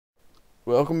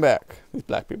Welcome back. These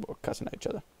black people are cussing at each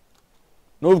other.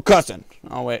 No cussing.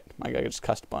 Oh wait, my guy just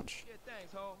cussed a bunch.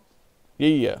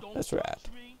 Yeah, that's right.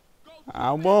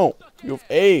 I won't. You have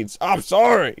AIDS. I'm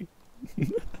sorry.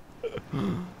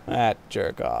 That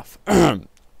jerk off.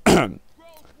 Bad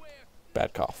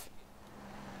cough.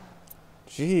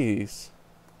 Jeez.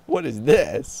 What is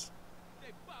this?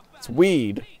 It's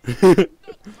weed.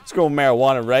 Let's go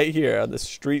marijuana right here on the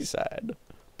street side.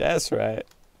 That's right.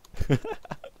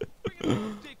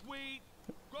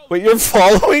 Wait, you're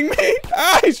following me?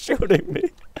 Ah, he's shooting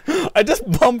me. I just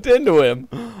bumped into him.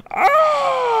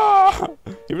 Ah!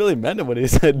 He really meant it when he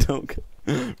said, "Don't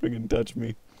freaking touch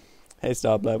me." Hey,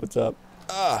 stoplight, what's up?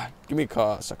 Ah, give me a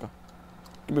car, sucker.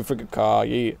 Give me a freaking car,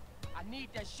 yeah. I need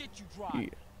that shit you drive. Yeah.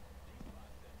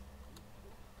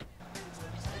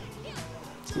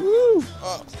 Woo!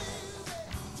 Oh.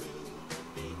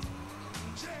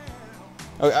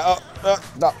 Okay,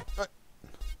 no.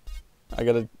 I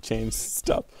gotta change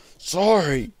stuff.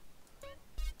 Sorry.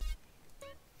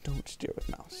 Don't steer with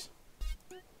mouse.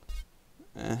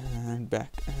 And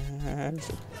back. And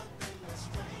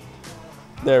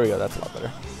there we go. That's a lot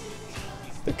better.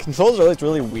 The controls are always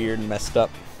really weird and messed up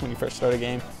when you first start a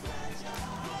game.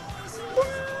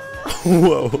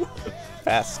 Whoa.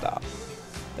 Fast stop.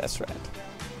 That's right.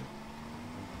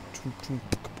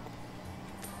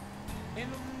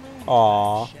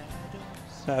 Aww.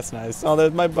 That's nice. Oh,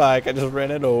 there's my bike. I just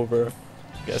ran it over.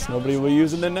 Guess nobody will be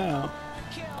using it now.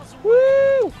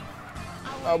 Woo!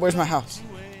 Oh, where's my house?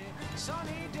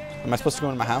 Am I supposed to go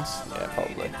in my house? Yeah,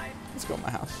 probably. Let's go in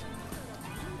my house.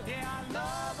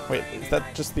 Wait, is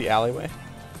that just the alleyway?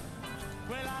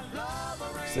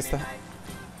 Is this the...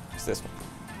 It's this one.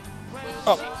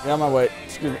 Oh, get out of my way.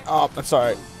 Excuse me. Oh, I'm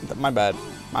sorry. My bad.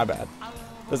 My bad.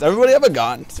 Does everybody have a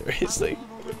gun? Seriously?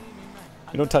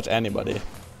 You don't touch anybody.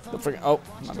 Oh,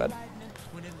 my bad.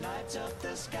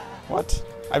 What?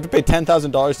 I have to pay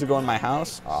 $10,000 to go in my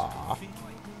house? Aw.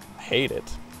 I hate it.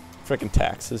 Freaking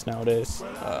taxes nowadays.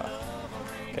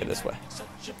 Okay, this way.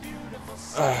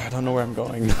 I don't know where I'm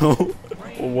going, though.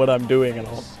 Or what I'm doing at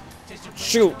all.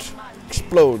 Shoot!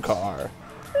 Explode car.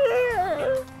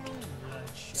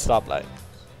 Stoplight.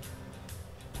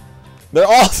 They're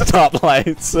all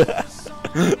stoplights.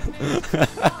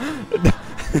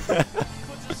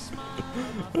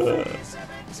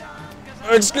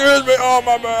 Excuse me. Oh,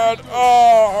 my bad.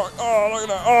 Oh, look at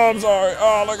that. Oh, I'm sorry.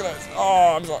 Oh, look at that.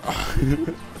 Oh, I'm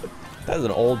sorry. That is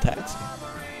an old taxi.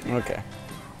 Okay.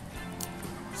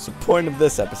 So, point of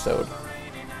this episode: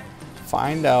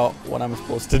 find out what I'm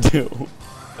supposed to do.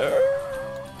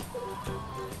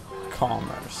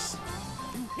 Commerce.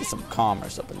 Get some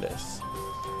commerce up in this.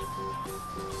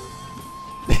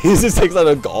 He just takes out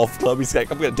a golf club. He's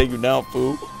like, "I'm gonna take you down,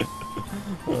 fool."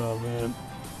 Oh man.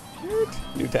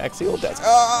 New taxi, old taxi.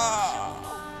 Ah!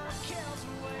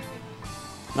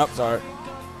 Nope, sorry.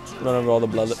 Run over all the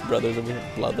brothers over here.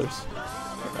 Brothers.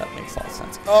 That makes all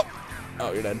sense. Oh!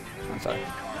 Oh, you're dead. I'm sorry.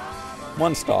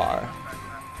 1 star.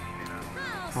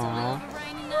 Aww.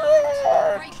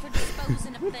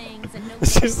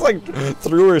 She just like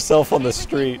threw herself on the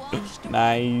street.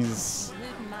 Nice.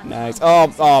 Nice.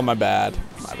 Oh, my bad.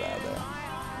 My bad there.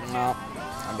 No,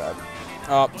 my bad.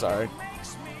 Oh, sorry.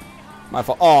 My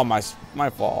fault. Oh, my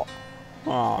fault.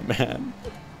 Oh, man.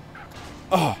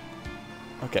 Oh.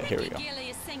 Okay, here we go.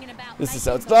 This is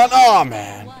how it's done. Oh,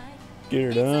 man. Get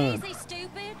her done.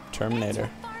 Terminator.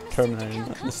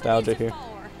 Terminator nostalgia here.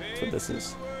 That's what this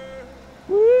is.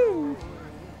 Woo.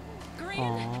 Aw.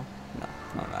 No,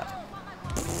 not that.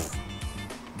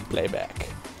 Playback.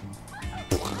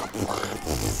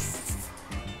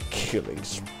 Killing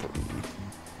spree.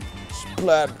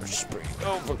 Splatter spree.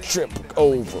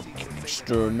 Over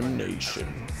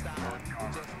extermination.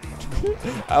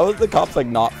 How has the cops like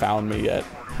not found me yet?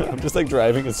 I'm just like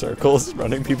driving in circles,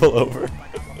 running people over.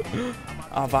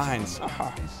 Oh, vines.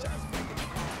 Oh,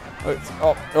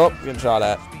 getting shot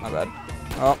at. My bad.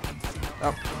 Oh,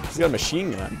 he's got a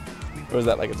machine gun. Or is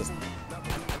that like he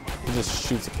just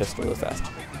shoots a pistol real fast.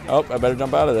 Oh, I better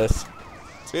jump out of this.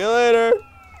 See you later.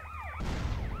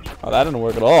 Oh, that didn't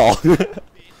work at all.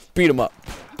 Beat him up.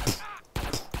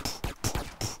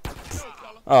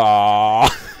 Aww.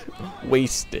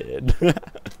 Wasted.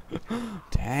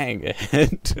 Dang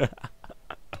it.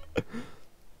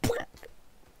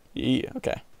 Yeah,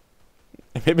 okay.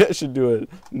 Maybe I should do a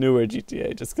newer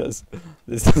GTA just because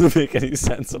this doesn't make any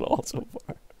sense at all so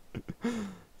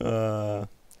far.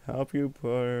 Help you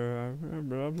play,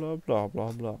 blah, blah, blah,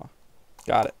 blah, blah.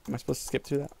 Got it. Am I supposed to skip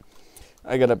through that?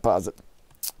 I gotta pause it.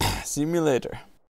 See me later.